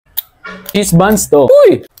Cheese buns to.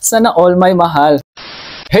 Uy! Sana all may mahal.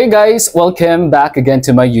 Hey guys! Welcome back again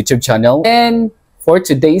to my YouTube channel. And for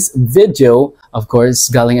today's video, of course,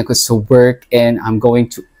 galing ako sa work and I'm going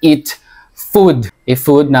to eat food. A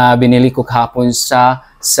food na binili ko kahapon sa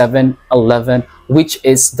 7-Eleven, which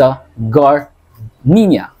is the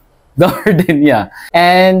Gardenia.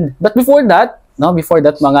 And but before that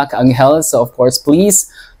mga kaanghel, so of course, please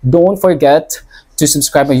don't forget to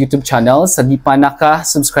subscribe my YouTube channel sa di pa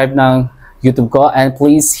naka-subscribe ng YouTube ko, and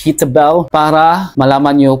please hit the bell para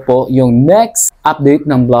malaman nyo po yung next update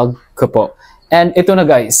ng vlog ko po. And ito na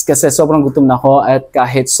guys, kasi sobrang gutom na ako at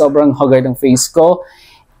kahit sobrang haggard ng face ko,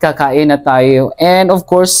 kakain na tayo. And of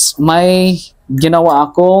course, may ginawa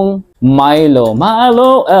akong Milo.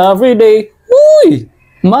 Milo everyday. Uy!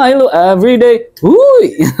 Milo everyday.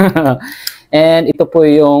 Uy! And ito po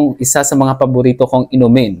yung isa sa mga paborito kong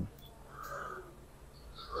inumin.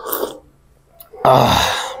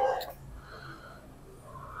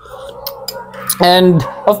 And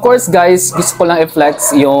of course guys, gusto ko lang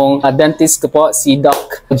i-flex yung dentist ko po, si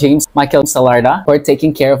Doc James Michael Salarda, for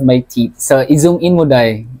taking care of my teeth. So i-zoom in mo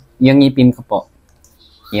dahil yung ngipin ko po.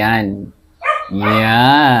 Yan.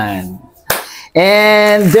 Yan.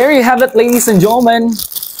 And there you have it, ladies and gentlemen.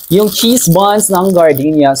 Yung cheese buns ng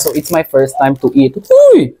Gardenia. So it's my first time to eat.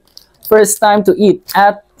 Uy! First time to eat.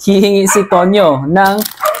 At hihingi si Tonyo ng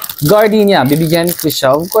Gardenia. Bibigyan ko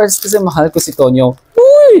siya. Of course, kasi mahal ko si Tonyo.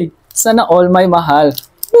 Uy! Sana all may mahal.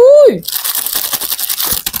 Uy!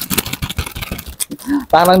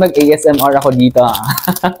 Parang nag-ASMR ako dito.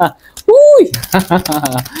 Uy!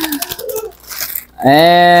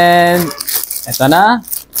 And eto na.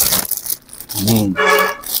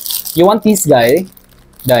 You want this, guy?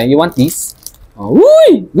 You want this? Oh,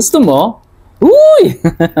 uy! Gusto mo? Uy!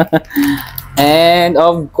 And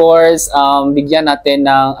of course, bigyan natin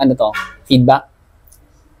ng ano to, feedback.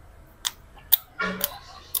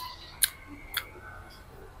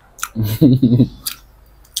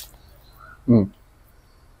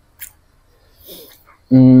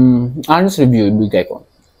 Honest review bigay ko.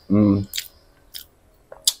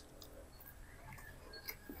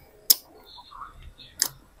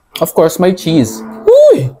 Of course, may cheese.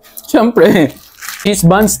 Uy! Siyempre, cheese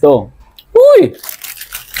buns to. Uy!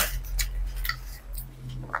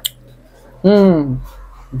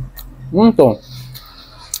 To.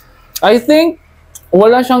 I think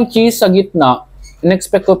wala siyang cheese sa gitna.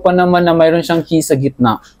 In-expect ko pa naman na mayroon siyang cheese sa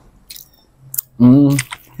gitna.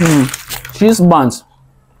 Cheese buns.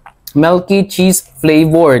 Milky cheese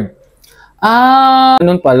flavored.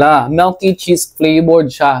 Ganun pala. Milky cheese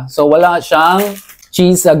flavored siya. So, wala siyang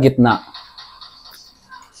cheese sa gitna.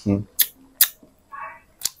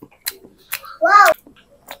 Wow!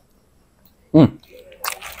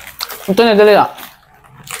 Ito na, dali na.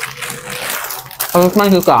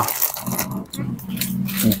 Pagkakman ka.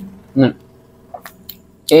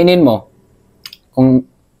 Kainin mo. Kung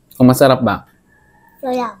masarap ba?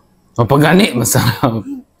 Soria. O pag gani, masarap.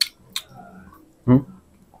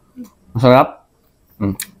 Masarap?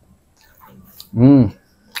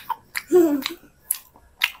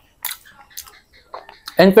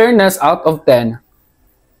 In fairness, out of 10,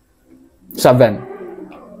 7.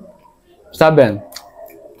 7.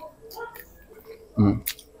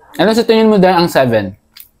 Ano sa tingin mo dahil ang 7?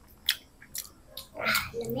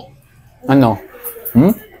 Ano?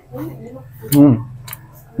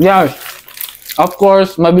 Yes. Of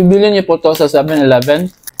course, mabibili niyo po to sa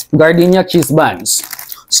 7-Eleven. Gardenia Chesse Buns.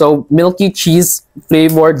 So, milky cheese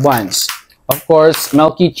flavored buns. Of course,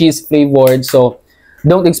 milky cheese flavored. So,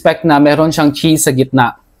 don't expect na meron siyang cheese sa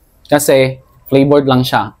gitna. Kasi, flavored lang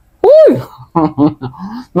siya. Uy!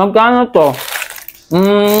 Magkano to?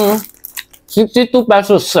 62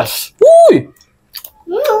 pesos. Uy!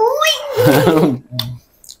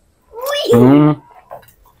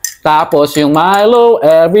 Tapos yung Milo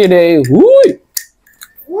everyday. Uy!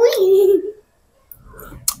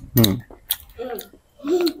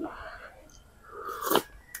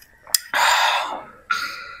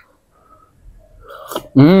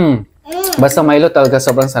 Basta Milo talaga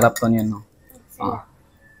sobrang sarap to niyan, no?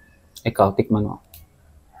 Ikaw, tikman mo.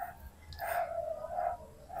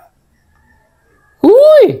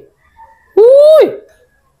 Uy! Uy!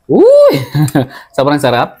 Uy! Sobrang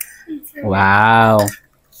sarap? Wow!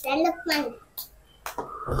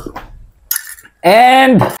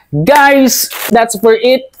 And guys, that's for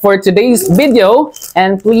it for today's video.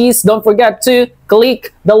 And please don't forget to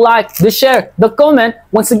click the like, the share, the comment.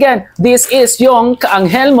 Once again, this is yung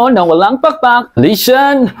kaanghel mo na walang pakpak,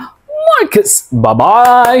 Lician Marcus.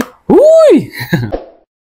 Bye-bye! Uy!